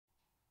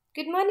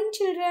Good morning,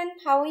 children.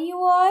 How are you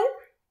all?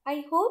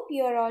 I hope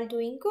you are all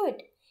doing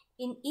good.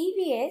 In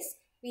EVS,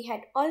 we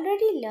had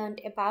already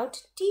learned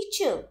about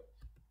teacher.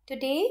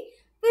 Today,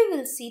 we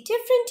will see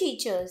different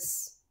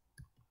teachers.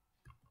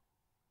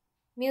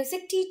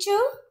 Music teacher.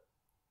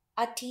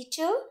 A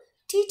teacher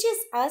teaches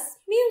us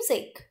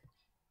music.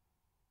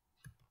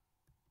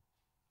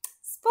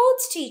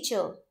 Sports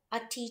teacher. A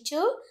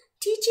teacher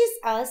teaches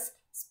us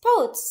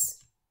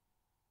sports.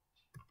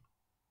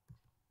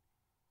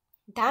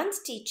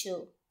 Dance teacher.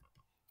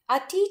 A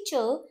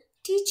teacher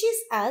teaches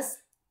us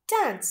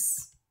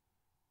dance.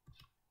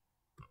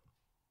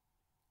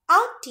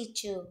 Art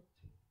teacher.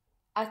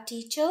 A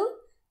teacher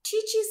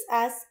teaches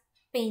us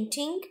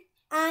painting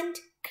and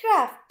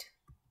craft.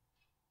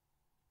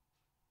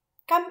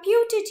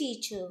 Computer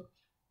teacher.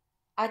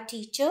 A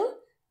teacher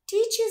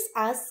teaches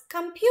us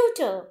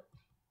computer.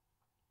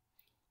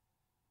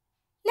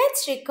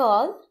 Let's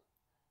recall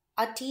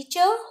a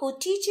teacher who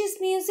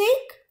teaches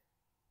music.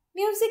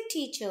 Music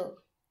teacher.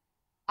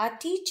 A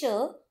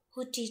teacher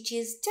who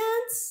teaches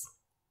dance.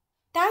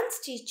 Dance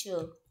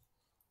teacher.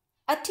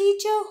 A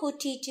teacher who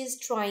teaches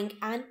drawing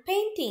and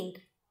painting.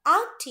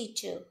 Art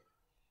teacher.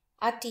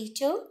 A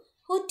teacher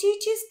who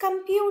teaches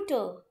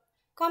computer.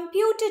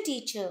 Computer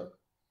teacher.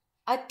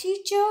 A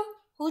teacher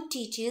who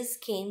teaches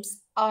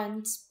games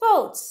and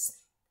sports.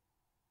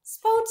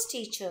 Sports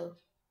teacher.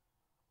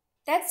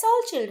 That's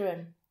all,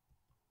 children.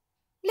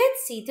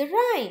 Let's see the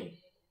rhyme.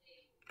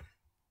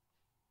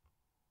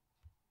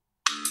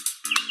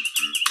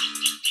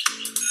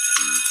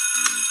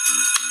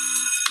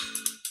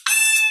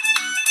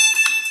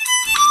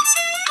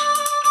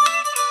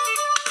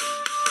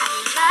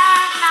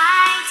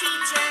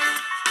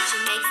 She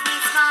makes me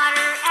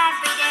smarter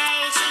every day.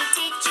 She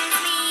teaches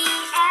me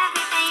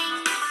everything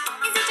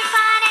in such a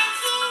fun and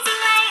easy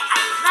way.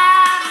 I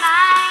love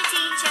my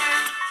teacher.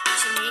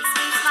 She makes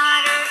me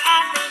smarter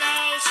every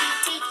day. She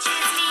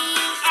teaches me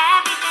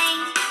everything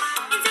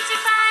in such a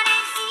fun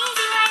and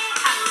easy way.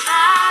 I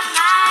love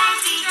my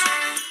teacher.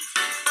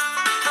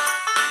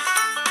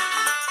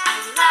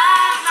 I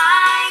love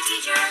my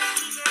teacher.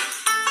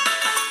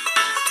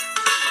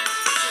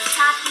 She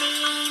taught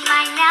me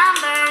my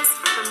numbers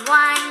from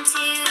 1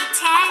 to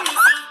 10, you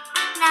see.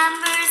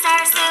 Numbers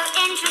are so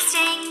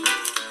interesting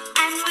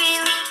and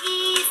really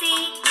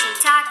easy. She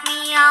taught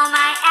me all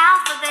my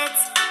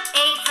alphabets.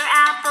 A for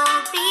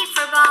apple, B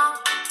for ball,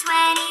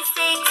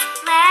 26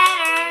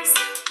 letters,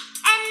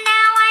 and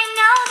now I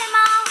know them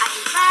all. I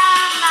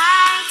love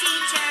my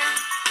teacher.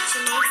 She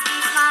makes me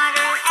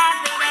smarter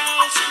every day.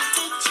 She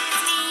teaches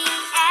me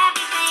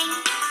everything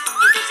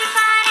in such a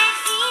fun and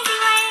easy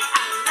way.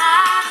 I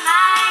love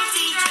my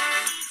teacher.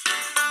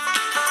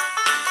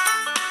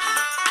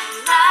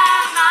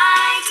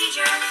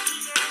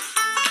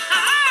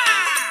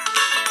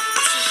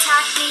 She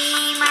taught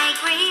me my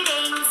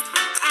greetings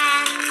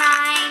and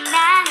my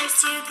manners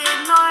too.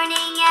 Good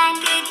morning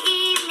and good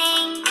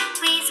evening.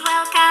 Please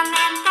welcome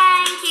and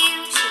thank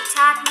you. She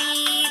taught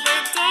me the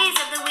days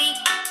of the week.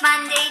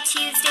 Monday,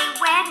 Tuesday,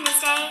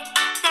 Wednesday,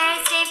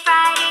 Thursday,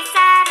 Friday,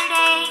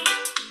 Saturday,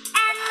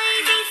 and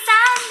lazy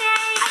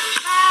Sunday. I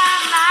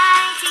love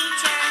my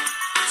teacher.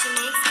 She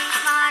makes me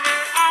smarter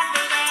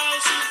every day.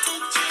 She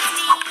teaches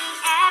me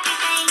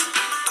everything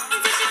in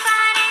such a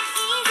fun and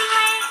easy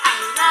way. I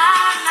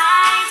love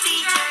my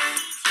teacher.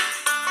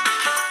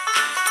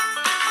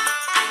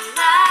 I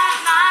love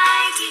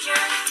my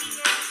teacher.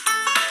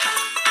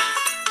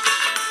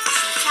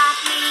 She taught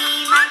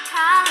me my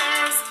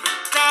colors: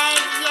 red,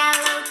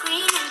 yellow,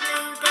 green, and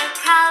blue. The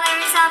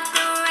colors of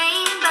the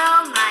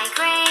rainbow, my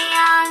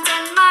crayons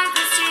and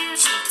markers too.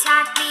 She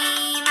taught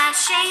me my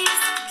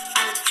shapes.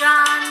 I've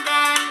drawn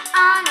them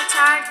on a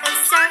chart: a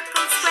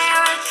circle,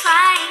 square, or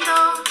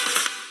triangle.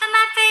 But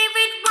my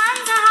favorite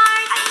one's a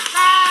heart. I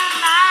love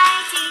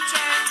my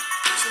teacher.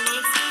 She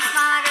makes me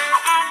smarter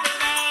every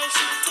day.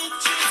 She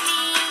teaches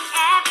me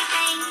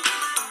everything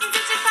in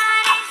such a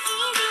fun and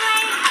easy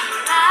way. I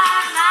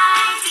love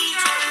my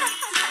teacher.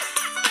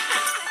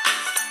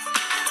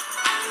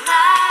 I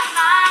love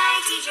my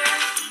teacher.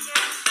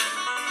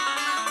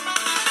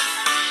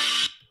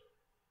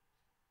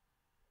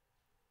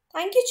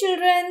 Thank you,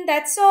 children.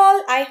 That's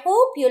all. I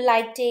hope you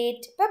liked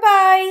it.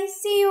 Bye-bye.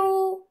 See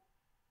you.